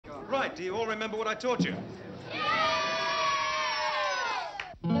Right, do you all remember what I taught you?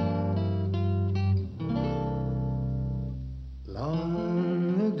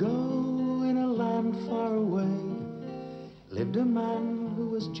 Long ago, in a land far away, lived a man who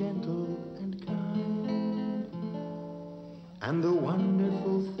was gentle and kind. And the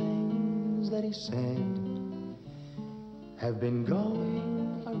wonderful things that he said have been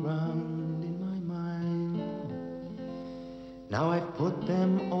going around in my mind. Now I've put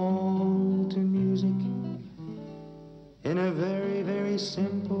them all to music in a very, very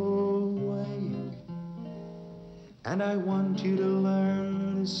simple way. And I want you to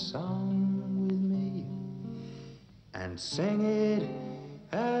learn this song with me and sing it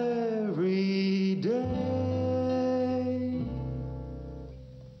every day.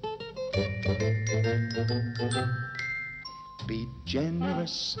 Be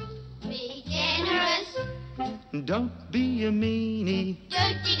generous. Be generous. Don't be a meanie.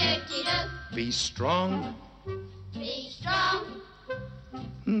 Do-de-do-de-do. Be strong. Be strong.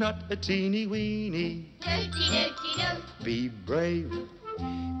 Not a teeny weeny. Do-de-do-de-do. Be brave.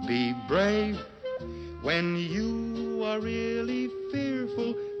 Be brave. When you are really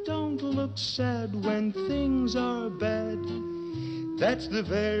fearful, don't look sad when things are bad. That's the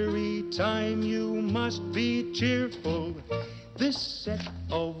very time you must be cheerful. This set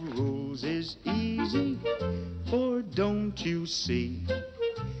of rules is easy, for don't you see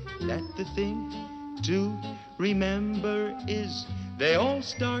that the thing to remember is they all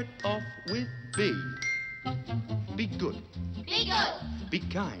start off with B. Be good. Be good. Be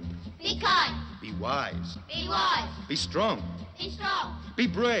kind. Be kind. Be wise. Be wise. Be strong. Be strong. Be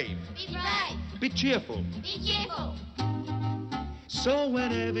brave. Be brave. Be cheerful. Be cheerful. So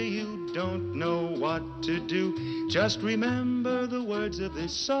whenever you don't know what to do, just remember the words of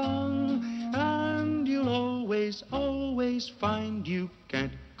this song, and you'll always, always find you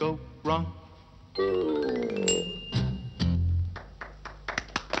can't go wrong.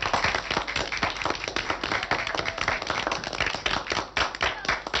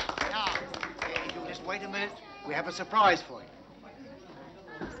 Now, if you'll just wait a minute, we have a surprise for you.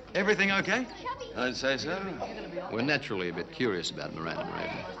 Everything okay? I'd say so. We're naturally a bit curious about Miranda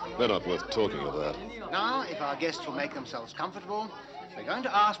Raven. They're not worth talking about. Now, if our guests will make themselves comfortable, we're going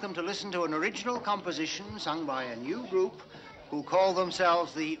to ask them to listen to an original composition sung by a new group who call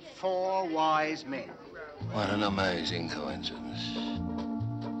themselves the Four Wise Men. What an amazing coincidence.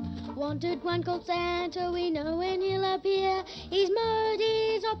 Wanted one called Santa, we know when he'll appear. His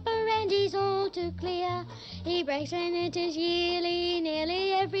modus operandi's all too clear. He breaks and enters yearly,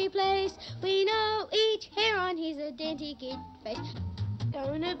 nearly every place. We know each hair on his identikit face.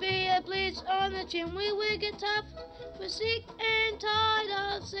 Gonna be a blitz on the chin, we get tough. We're sick and tired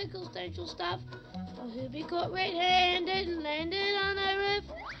of circumstantial stuff. Or he'll be caught red-handed and landed on a roof.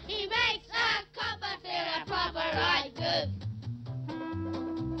 He makes a copper feel a proper right goof.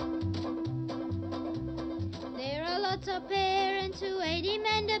 There are lots of parents who aid him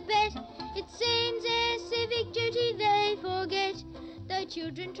and abet. It seems their civic duty they forget. Though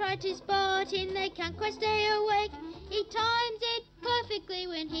children try to spot him, they can't quite stay awake. He times it perfectly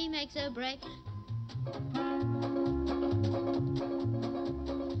when he makes a break.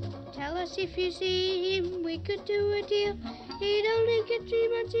 Tell us if you see him, we could do a deal. He'd only get 3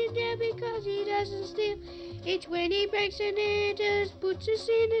 months in there because he doesn't steal. Each when he breaks and enters, puts us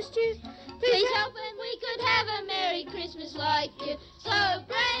in a stew. Please help and we could have a Merry Christmas like you. So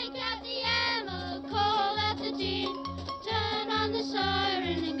break out the ammo, call out the tin, turn on the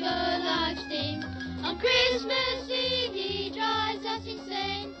siren and go live steam. On Christmas Eve he drives us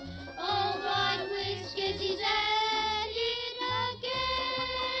insane. All right whiskers he's at it again.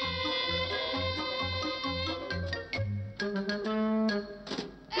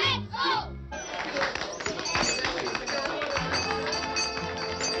 Let's go!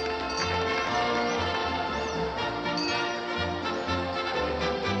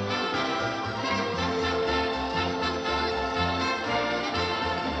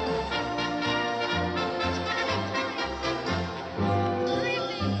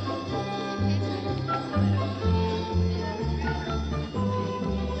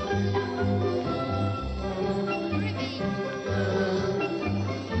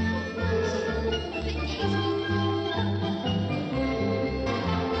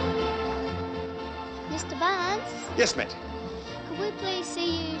 Mr. Barnes, Yes, mate. could we please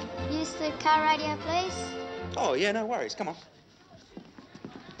see you use the car radio, please? Oh, yeah, no worries. Come on.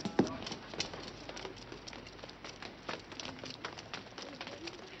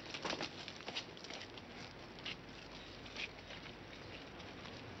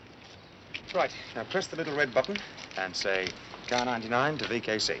 Right, now press the little red button and say car 99 to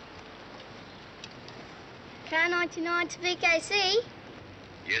VKC. car 99 to VKC?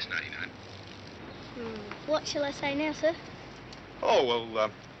 Yes, 99. What shall I say now, sir? Oh, well,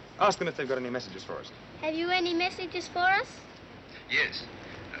 ask them if they've got any messages for us. Have you any messages for us? Yes.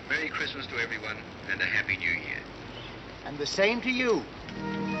 A Merry Christmas to everyone and a Happy New Year. And the same to you.